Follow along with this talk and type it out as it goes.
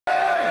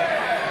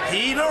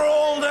Peter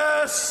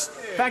Aldous.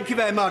 Thank you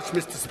very much,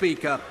 Mr.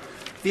 Speaker.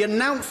 The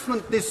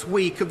announcement this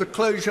week of the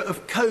closure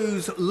of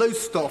Coes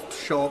Lowestoft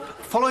shop,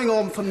 following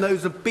on from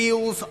those of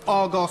Beals,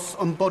 Argos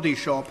and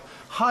Bodyshop,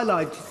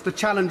 highlights the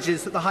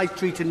challenges that the High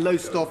Street in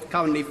Lowestoft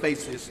currently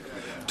faces.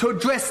 To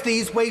address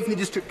these, Waveney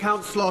District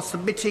Council are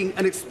submitting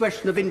an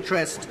expression of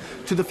interest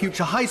to the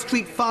Future High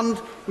Street Fund,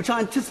 which I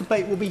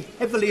anticipate will be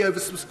heavily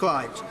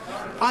oversubscribed.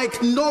 I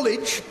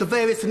acknowledge the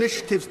various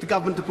initiatives the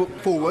Government have put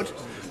forward,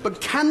 but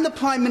can the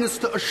Prime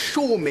Minister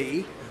assure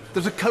me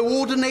that a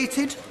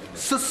coordinated,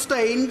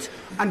 sustained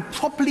and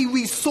properly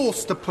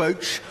resourced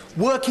approach,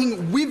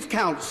 working with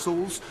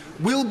councils,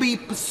 will be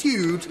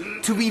pursued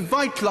to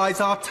revitalise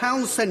our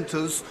town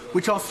centres,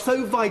 which are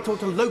so vital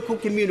to local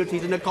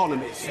communities and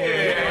economies?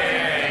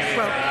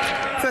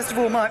 Well, first of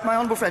all, my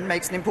honourable friend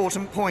makes an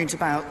important point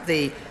about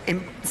the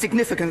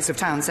significance of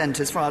town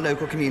centres for our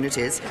local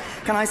communities.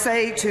 Can I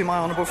say to my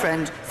honourable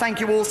friend, thank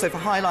you also for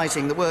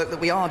highlighting the work that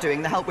we are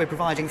doing, the help we're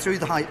providing through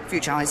the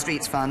Future High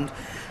Streets Fund.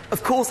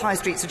 Of course, high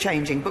streets are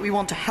changing, but we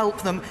want to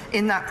help them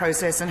in that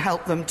process and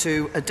help them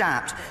to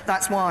adapt.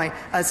 That's why,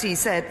 as he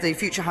said, the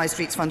Future High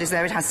Streets Fund is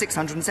there. It has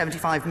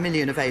 £675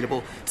 million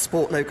available to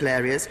support local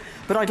areas.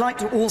 But I'd like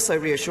to also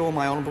reassure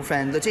my honourable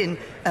friend that in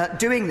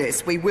doing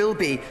this, we will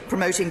be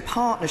promoting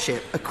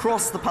partnership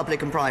across the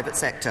public and private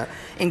sector,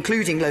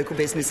 including local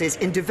businesses,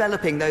 in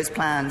developing those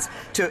plans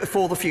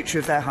for the future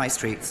of their high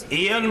streets.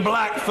 Ian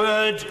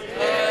Blackford.